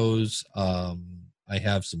shows. I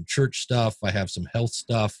have some church stuff. I have some health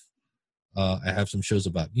stuff. I have some shows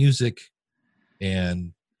about music.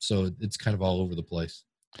 And so it's kind of all over the place.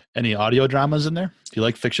 Any audio dramas in there? Do you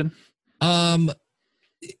like fiction?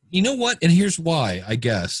 You know what? And here's why, I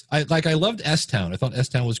guess. I loved S-Town. I thought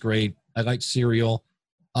S-Town was great. I liked Serial.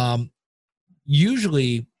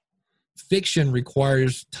 Usually fiction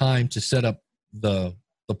requires time to set up the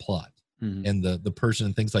plot and the person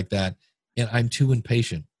and things like that. And I'm too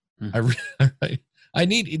impatient. I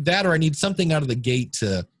need that, or I need something out of the gate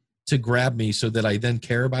to grab me so that I then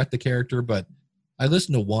care about the character. But I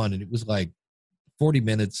listened to one and it was like 40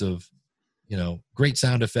 minutes of, great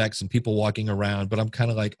sound effects and people walking around, but I'm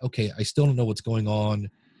kind of like, okay, I still don't know what's going on.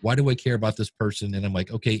 Why do I care about this person? And I'm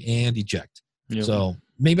like, okay, and eject. Yep. So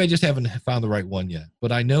maybe I just haven't found the right one yet,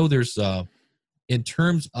 but I know there's, in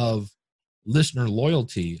terms of listener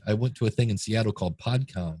loyalty, I went to a thing in Seattle called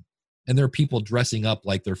PodCon, and there are people dressing up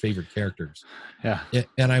like their favorite characters. Yeah.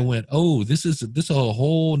 And I went, oh, this is a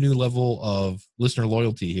whole new level of listener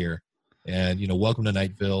loyalty here. And, Welcome to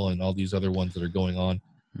Nightville and all these other ones that are going on.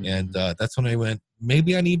 And that's when I went,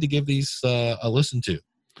 maybe I need to give these a listen to.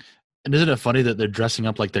 And isn't it funny that they're dressing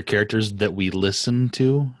up like their characters that we listen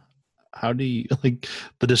to? How do you like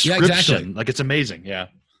the description? Yeah, exactly. Like, it's amazing. Yeah.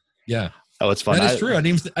 Yeah. Oh, it's fun. That is true. I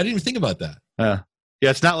didn't even think about that. Yeah.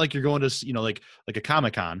 It's not like you're going to, like a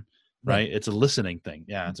Comic-Con, right? It's a listening thing.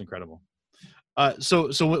 Yeah. It's incredible. So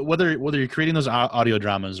whether you're creating those audio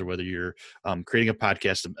dramas or whether you're creating a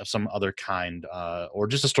podcast of some other kind, or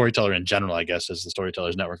just a storyteller in general, I guess, as the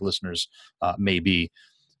Storytellers Network listeners may be,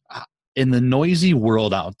 in the noisy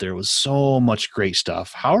world out there with so much great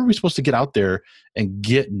stuff, how are we supposed to get out there and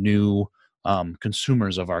get new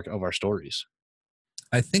consumers of our stories?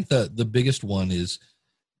 I think the biggest one is,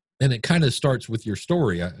 and it kind of starts with your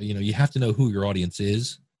story. You have to know who your audience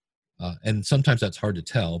is. And sometimes that's hard to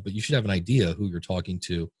tell, but you should have an idea who you're talking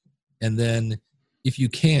to. And then if you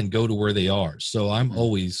can, go to where they are. So I'm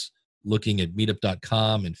always looking at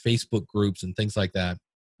meetup.com and Facebook groups and things like that.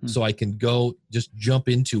 So I can go just jump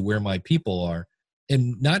into where my people are,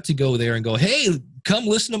 and not to go there and go, hey, come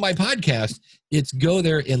listen to my podcast. It's go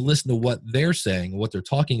there and listen to what they're saying, what they're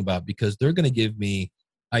talking about, because they're going to give me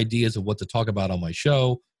ideas of what to talk about on my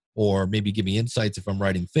show, or maybe give me insights if I'm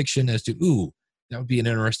writing fiction as to, ooh, that would be an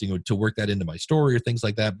interesting to work that into my story or things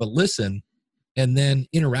like that. But listen, and then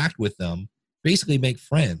interact with them, basically make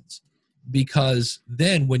friends, because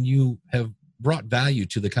then when you have brought value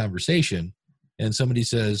to the conversation and somebody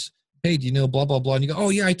says, hey, do you know blah, blah, blah? And you go, oh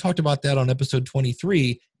yeah, I talked about that on episode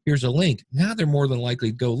 23. Here's a link. Now they're more than likely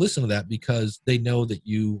to go listen to that because they know that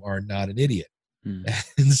you are not an idiot.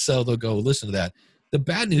 And so they'll go listen to that. The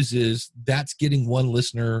bad news is that's getting one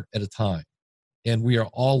listener at a time. And we are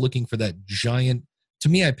all looking for that giant, to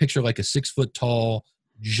me, I picture like a 6 foot tall,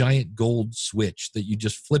 giant gold switch that you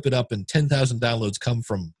just flip it up and 10,000 downloads come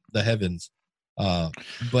from the heavens.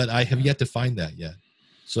 But I have yet to find that yet.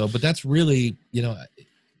 So, but that's really,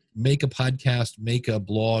 make a podcast, make a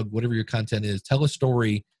blog, whatever your content is, tell a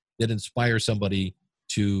story that inspires somebody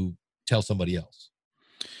to tell somebody else.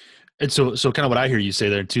 And so kind of what I hear you say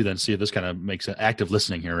there too, then see if this kind of makes an active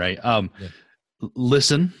listening here, right?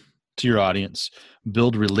 Listen to your audience,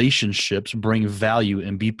 build relationships, bring value,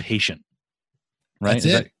 and be patient. Right? That's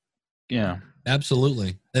it. Yeah,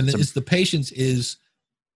 absolutely. And it's the patience is,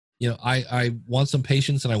 I want some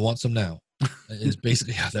patience and I want some now. Is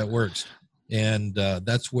basically how that works. And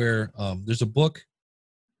that's where there's a book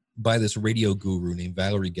by this radio guru named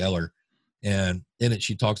Valerie Geller. And in it,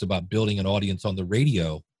 she talks about building an audience on the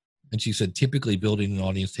radio. And she said, typically building an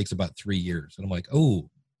audience takes about 3 years. And I'm like, oh,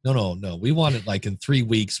 no. We want it like in 3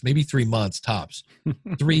 weeks, maybe 3 months tops.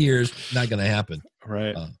 3 years, not going to happen.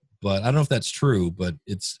 Right. But I don't know if that's true, but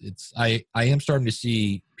I am starting to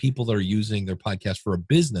see people that are using their podcast for a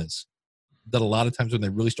business that a lot of times when they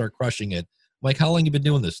really start crushing it, I'm like, how long have you been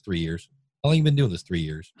doing this? 3 years. How long have you been doing this? 3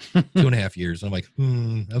 years, 2.5 years. And I'm like,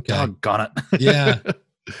 okay. Doggone it. Yeah.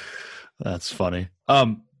 That's funny.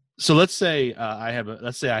 So let's say I have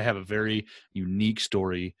a very unique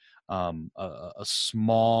story, a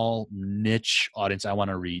small niche audience I want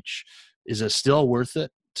to reach. Is it still worth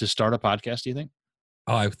it to start a podcast, do you think?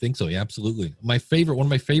 Oh, I think so. Yeah, absolutely. One of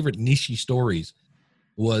my favorite niche stories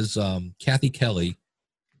was Kathy Kelly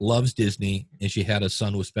loves Disney, and she had a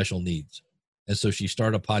son with special needs. And so she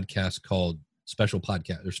started a podcast called Special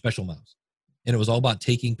Mouse. And it was all about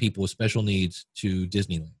taking people with special needs to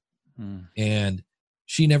Disneyland. And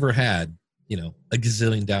she never had, a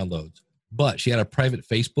gazillion downloads, but she had a private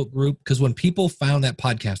Facebook group, because when people found that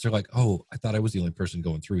podcast, they're like, oh, I thought I was the only person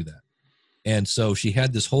going through that. And so she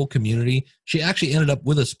had this whole community. She actually ended up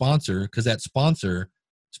with a sponsor, because that sponsor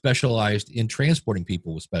specialized in transporting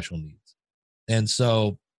people with special needs. And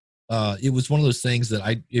so it was one of those things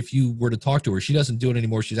that if you were to talk to her, she doesn't do it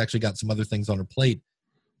anymore. She's actually got some other things on her plate.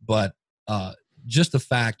 But just the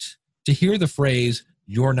fact to hear the phrase,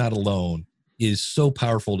 you're not alone, is so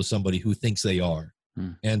powerful to somebody who thinks they are.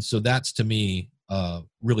 And so that's, to me,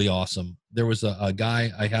 really awesome. There was a guy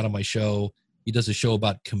I had on my show. He does a show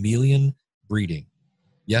about chameleon breeding.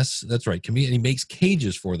 Yes, that's right. And he makes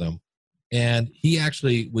cages for them. And he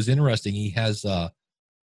actually was interesting. He has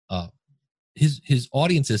his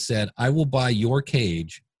audience has said, I will buy your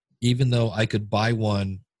cage, even though I could buy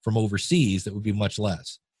one from overseas that would be much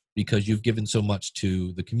less. because you've given so much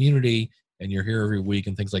to the community and you're here every week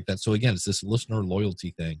and things like that. So again, it's this listener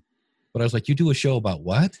loyalty thing. But I was like, you do a show about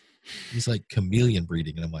what? He's like, chameleon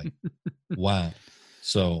breeding. And I'm like, wow.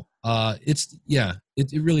 So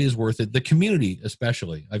it really is worth it. The community,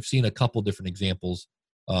 especially. I've seen a couple different examples.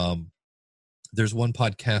 There's one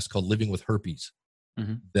podcast called Living with Herpes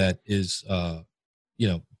that is,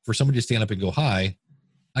 for somebody to stand up and go, hi,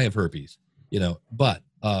 I have herpes, but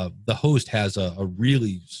the host has a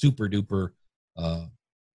really super duper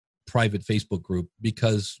private Facebook group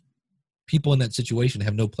because people in that situation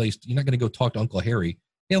have no place. You're not going to go talk to Uncle Harry.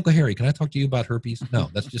 Hey, Uncle Harry, can I talk to you about herpes? No,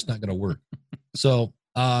 that's just not going to work. So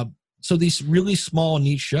these really small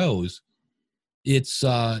niche shows, it's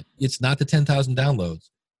not the 10,000 downloads,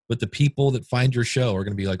 but the people that find your show are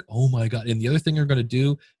going to be like, oh my God. And the other thing they're going to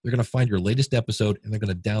do, they're going to find your latest episode and they're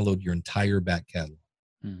going to download your entire back catalog.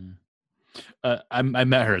 Mm-hmm. I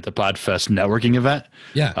met her at the Podfest networking event.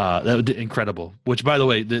 Yeah. That was incredible. Which, by the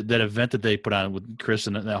way, that event that they put on with Chris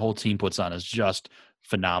and that whole team puts on is just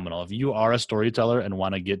phenomenal. If you are a storyteller and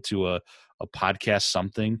want to get to a podcast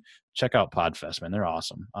something, check out Podfest, man. They're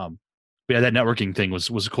awesome. But yeah, that networking thing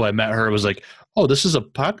was cool. I met her. It was like, oh, this is a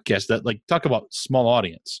podcast that like talk about small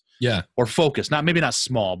audience. Yeah. Or focus. Maybe not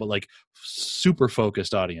small, but like super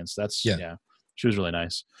focused audience. That's yeah. She was really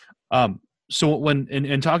nice. So when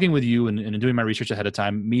in talking with you and doing my research ahead of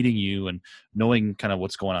time, meeting you and knowing kind of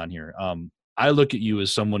what's going on here, I look at you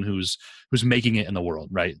as someone who's making it in the world,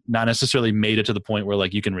 right? Not necessarily made it to the point where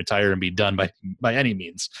like you can retire and be done by any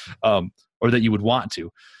means, or that you would want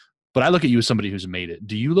to. But I look at you as somebody who's made it.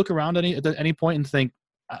 Do you look around at any point and think,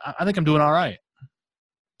 I think I'm doing all right?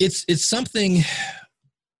 It's something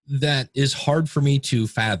that is hard for me to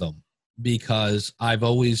fathom. Because I've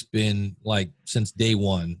always been like, since day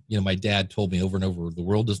one, my dad told me over and over, the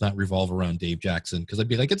world does not revolve around Dave Jackson. Cause I'd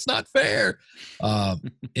be like, it's not fair.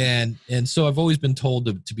 And so I've always been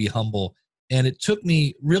told to be humble. And it took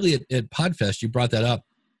me really at Podfest, you brought that up.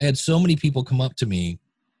 I had so many people come up to me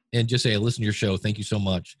and just say, I listen to your show. Thank you so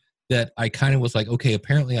much. That I kind of was like, okay,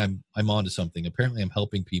 apparently I'm onto something. Apparently I'm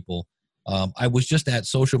helping people. I was just at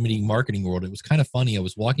Social Media Marketing World. It was kind of funny. I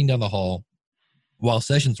was walking down the hall while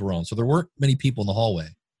sessions were on. So there weren't many people in the hallway.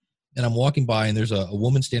 And I'm walking by and there's a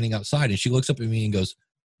woman standing outside and she looks up at me and goes,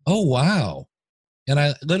 oh, wow. And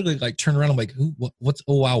I literally like turn around. I'm like, what's,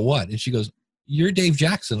 oh, wow, what? And she goes, you're Dave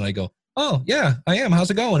Jackson. And I go, oh yeah, I am.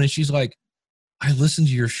 How's it going? And she's like, I listened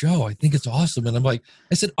to your show. I think it's awesome. And I'm like,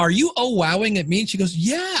 I said, are you oh wowing at me? And she goes,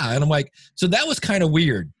 yeah. And I'm like, so that was kind of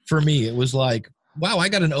weird for me. It was like, wow, I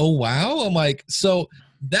got an oh wow. I'm like, so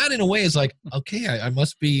that in a way is like, okay, I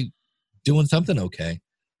must be doing something okay.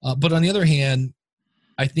 But on the other hand,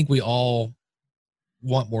 I think we all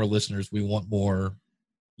want more listeners. We want more,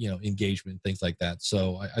 engagement, things like that.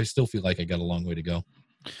 So I still feel like I got a long way to go.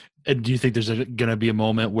 And do you think there's going to be a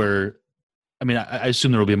moment where, I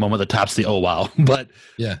assume there will be a moment that tops the oh wow, but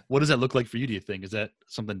yeah, what does that look like for you? Do you think, is that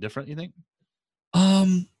something different, you think?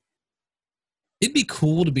 It'd be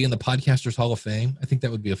cool to be in the Podcasters Hall of Fame. I think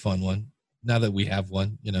that would be a fun one now that we have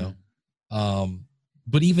one,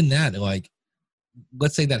 But even that, like,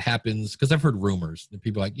 let's say that happens, because I've heard rumors that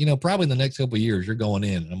people are like, probably in the next couple of years you're going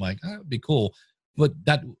in. And I'm like, that would be cool. But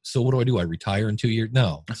so what do? I retire in 2 years?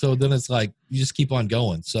 No. So then it's like, you just keep on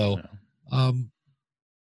going. So,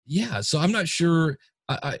 so I'm not sure.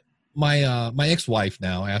 My ex-wife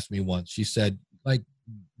now asked me once, she said, like,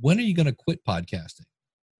 when are you going to quit podcasting?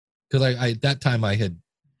 Because I at that time I had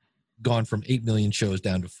gone from 8 million shows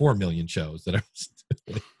down to 4 million shows that I was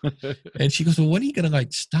doing. And she goes, well, when are you going to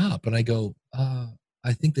like stop? And I go,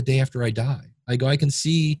 I think the day after I die. I go, I can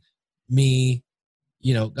see me,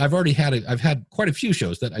 I've had quite a few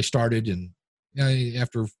shows that I started and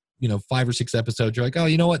after, 5 or 6 episodes, you're like, oh,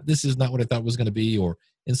 you know what? This is not what I thought it was going to be. Or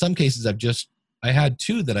in some cases I had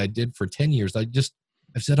 2 that I did for 10 years. I've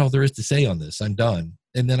said all there is to say on this. I'm done.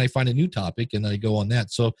 And then I find a new topic and I go on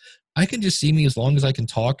that. So I can just see me as long as I can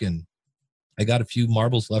talk and I got a few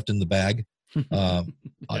marbles left in the bag.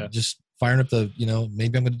 Just firing up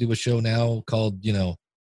maybe I'm going to do a show now called,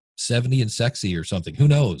 70 and Sexy or something. Who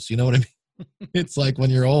knows? You know what I mean? It's like when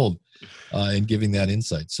you're old and giving that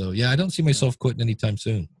insight. So yeah, I don't see myself quitting anytime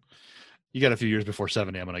soon. You got a few years before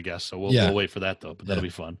 70, I'm going to guess. So we'll wait for that though, but that'll be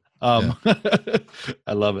fun.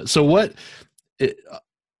 I love it. So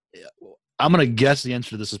I'm going to guess the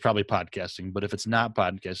answer to this is probably podcasting, but if it's not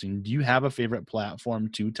podcasting, do you have a favorite platform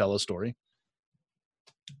to tell a story?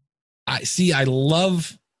 I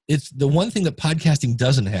love, it's the one thing that podcasting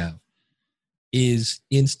doesn't have is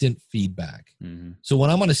instant feedback. Mm-hmm. So when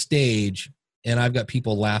I'm on a stage and I've got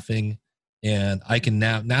people laughing and I can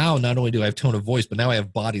now not only do I have tone of voice, but now I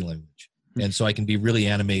have body language. And so I can be really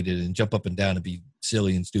animated and jump up and down and be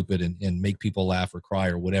silly and stupid and make people laugh or cry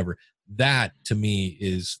or whatever. That to me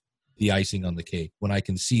is the icing on the cake. When I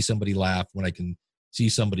can see somebody laugh, when I can see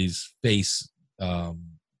somebody's face,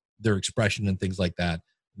 their expression and things like that,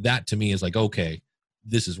 that to me is like, okay,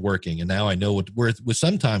 this is working. And now I know what with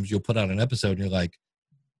sometimes you'll put out an episode and you're like,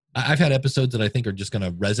 I've had episodes that I think are just going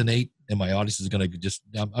to resonate and my audience is going to just,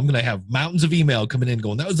 I'm going to have mountains of email coming in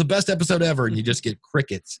going, that was the best episode ever. And you just get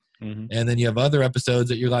crickets. Mm-hmm. And then you have other episodes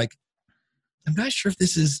that you're like, I'm not sure if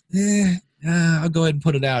this is, I'll go ahead and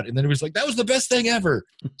put it out. And then it was like, that was the best thing ever.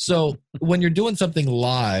 So when you're doing something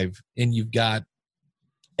live and you've got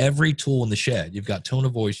every tool in the shed, you've got tone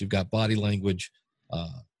of voice, you've got body language,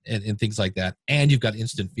 and things like that, and you've got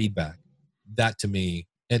instant feedback, that to me,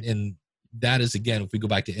 and that is, again, if we go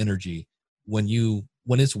back to energy, when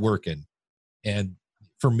it's working, and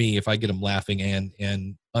for me, if I get them laughing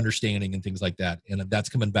and understanding and things like that, and that's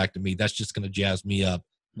coming back to me, that's just going to jazz me up,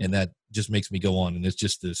 and that just makes me go on, and it's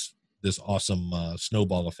just this awesome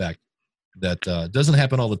snowball effect that doesn't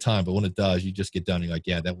happen all the time, but when it does, you just get done, and you're like,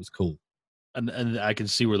 yeah, that was cool. And I can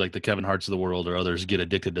see where like the Kevin Harts of the world or others get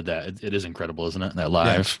addicted to that. It is incredible, isn't it? That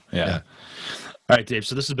live. Yeah. All right, Dave.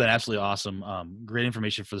 So this has been absolutely awesome. Great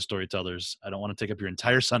information for the storytellers. I don't want to take up your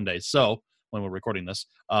entire Sunday. So when we're recording this,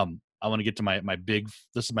 I want to get to my big,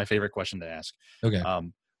 this is my favorite question to ask. Okay.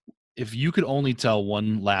 If you could only tell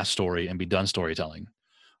one last story and be done storytelling,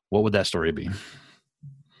 what would that story be?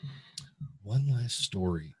 One last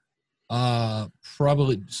story.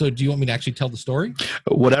 Probably. So do you want me to actually tell the story?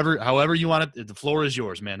 However you want it. The floor is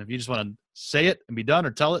yours, man. If you just want to say it and be done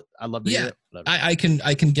or tell it, I'd love to hear it. I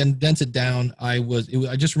can condense it down. I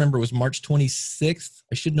just remember it was March 26th.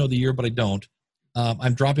 I should know the year, but I don't.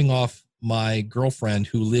 I'm dropping off my girlfriend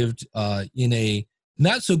who lived in a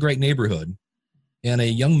not so great neighborhood, and a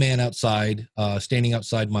young man outside, standing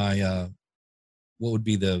outside my what would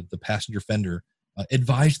be the passenger fender,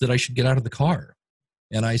 advised that I should get out of the car.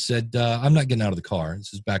 And I said, I'm not getting out of the car.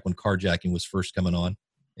 This is back when carjacking was first coming on.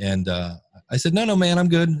 And I said, no, man, I'm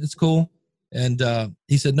good. It's cool. And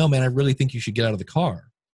he said, no, man, I really think you should get out of the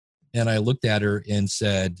car. And I looked at her and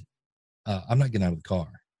said, I'm not getting out of the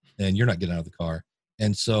car. And you're not getting out of the car.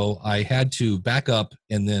 And so I had to back up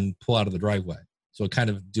and then pull out of the driveway. So kind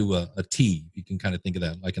of do a T. You can kind of think of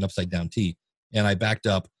that like an upside down T. And I backed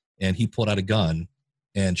up and he pulled out a gun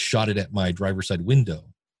and shot it at my driver's side window.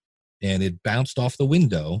 And it bounced off the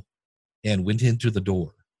window and went into the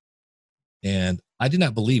door. And I did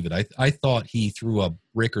not believe it. I thought he threw a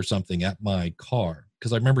brick or something at my car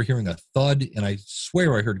because I remember hearing a thud, and I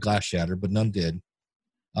swear I heard glass shatter, but none did.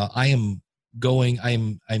 I'm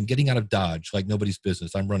getting out of Dodge like nobody's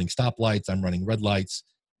business. I'm running stoplights, I'm running red lights,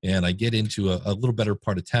 and I get into a little better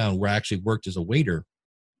part of town where I actually worked as a waiter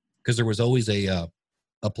because there was always a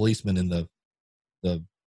policeman in the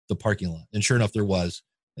parking lot. And sure enough, there was.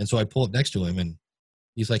 And so I pull up next to him, and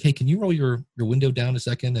he's like, hey, can you roll your window down a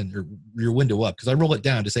second or your window up? Because I roll it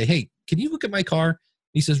down to say, hey, can you look at my car?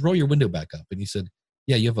 He says, roll your window back up. And he said,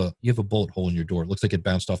 yeah, you have a bullet hole in your door. It looks like it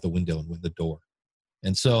bounced off the window and went in the door.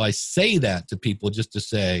 And so I say that to people just to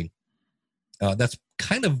say that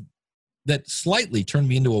slightly turned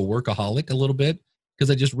me into a workaholic a little bit because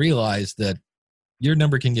I just realized that your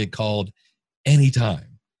number can get called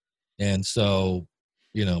anytime. And so,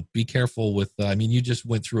 be careful with, you just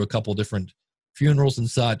went through a couple different funerals and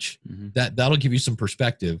such. Mm-hmm. That'll give you some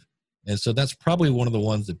perspective. And so that's probably one of the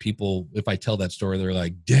ones that people, if I tell that story, they're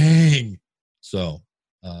like, dang. So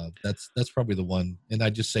that's probably the one. And I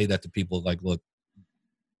just say that to people like, look,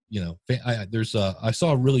 I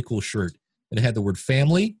saw a really cool shirt and it had the word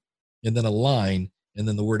family and then a line. And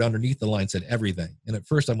then the word underneath the line said everything. And at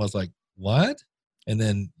first I was like, what? And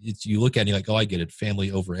then you look at it and you're like, oh, I get it.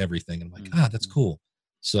 Family over everything. And I'm like, that's cool.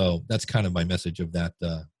 So that's kind of my message of that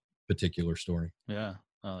particular story. Yeah.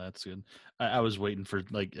 Oh, that's good. I was waiting for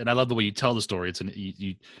and I love the way you tell the story.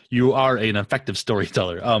 You are an effective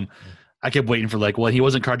storyteller. I kept waiting for well, he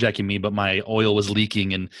wasn't carjacking me, but my oil was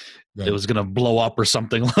leaking and it was going to blow up or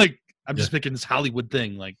something. I'm just picking this Hollywood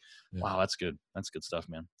thing. Wow, that's good. That's good stuff,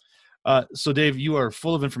 man. So Dave, you are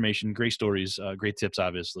full of information, great stories, great tips,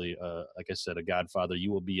 obviously. Like I said, a godfather,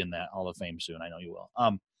 you will be in that Hall of Fame soon. I know you will.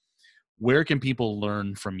 Where can people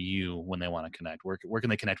learn from you when they want to connect? Where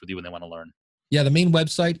can they connect with you when they want to learn? Yeah, the main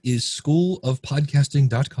website is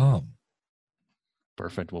schoolofpodcasting.com.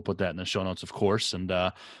 Perfect. We'll put that in the show notes, of course, and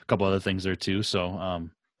a couple other things there too. So,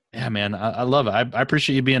 yeah, man, I love it. I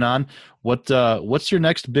appreciate you being on. What's your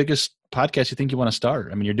next biggest podcast you think you want to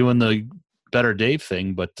start? You're doing the better Dave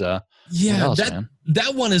thing, but yeah, else, man?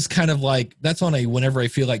 that one is kind of like, that's on a whenever I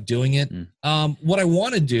feel like doing it. What I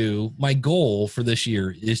want to do, my goal for this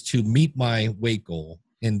year is to meet my weight goal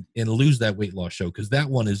and lose that weight loss show, because that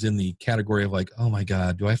one is in the category of like, oh my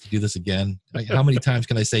God, do I have to do this again? How many times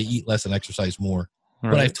can I say eat less and exercise more?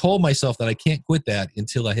 Right. But I've told myself that I can't quit that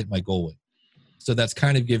until I hit my goal weight. So that's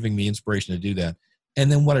kind of giving me inspiration to do that.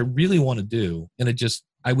 And then what I really want to do, and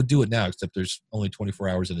I would do it now, except there's only 24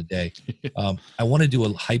 hours in a day. I want to do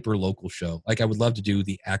a hyper local show. Like I would love to do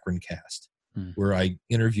the Akron Cast, where I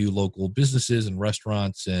interview local businesses and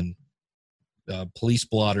restaurants and police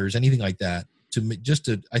blotters, anything like that.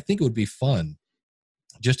 I think it would be fun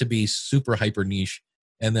just to be super hyper niche.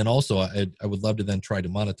 And then also I would love to then try to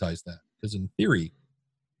monetize that, because in theory,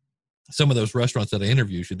 some of those restaurants that I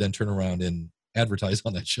interview should then turn around and advertise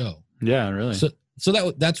on that show. Yeah, really. So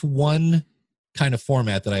that's one kind of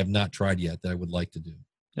format that I have not tried yet that I would like to do.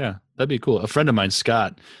 Yeah, that'd be cool. A friend of mine,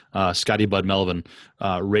 Scotty Bud Melvin,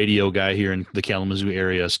 radio guy here in the Kalamazoo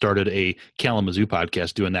area, started a Kalamazoo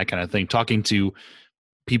podcast doing that kind of thing, talking to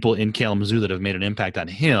people in Kalamazoo that have made an impact on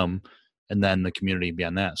him and then the community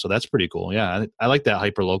beyond that. So that's pretty cool. Yeah, I like that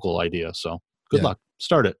hyper local idea. So good luck.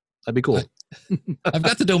 Start it. That'd be cool. I've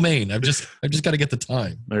got the domain. I've just got to get the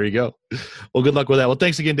time. There you go. Well, good luck with that. Well,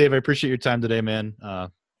 thanks again, Dave. I appreciate your time today, man.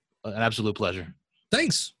 An absolute pleasure.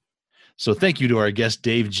 Thanks. So thank you to our guest,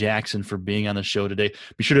 Dave Jackson, for being on the show today.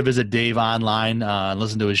 Be sure to visit Dave online and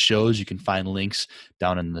listen to his shows. You can find links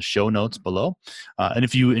down in the show notes below. And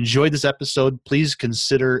if you enjoyed this episode, please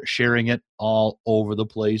consider sharing it all over the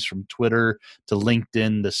place, from Twitter to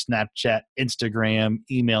LinkedIn to Snapchat, Instagram,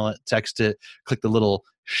 email it, text it, click the little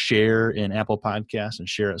share in Apple Podcasts and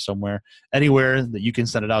share it somewhere. Anywhere that you can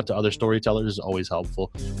send it out to other storytellers is always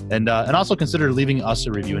helpful. And also consider leaving us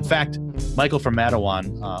a review. In fact, Michael from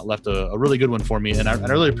Mattawan left a really good one for me, and I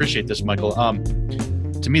really appreciate this, Michael.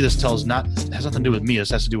 To me, this has nothing to do with me.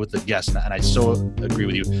 This has to do with the guest, and I so agree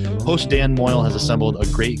with you. Host Dan Moyle has assembled a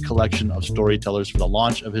great collection of storytellers for the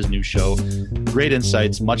launch of his new show. Great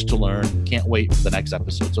insights, much to learn. Can't wait for the next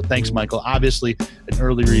episode. So thanks, Michael. Obviously, an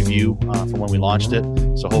early review from when we launched it,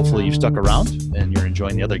 so hopefully you've stuck around and you're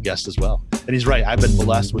enjoying the other guests as well. And he's right. I've been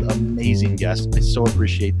blessed with amazing guests. I so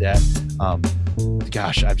appreciate that.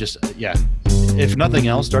 If nothing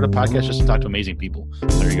else, start a podcast just to talk to amazing people.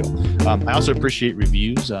 There you go. I also appreciate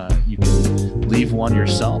reviews. You can leave one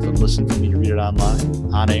yourself and listen for me to read it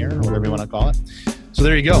online, on air, or whatever you want to call it. So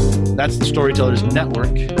there you go. That's the Storytellers Network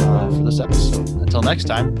for this episode. Until next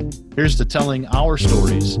time, here's to telling our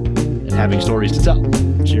stories and having stories to tell.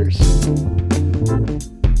 Cheers.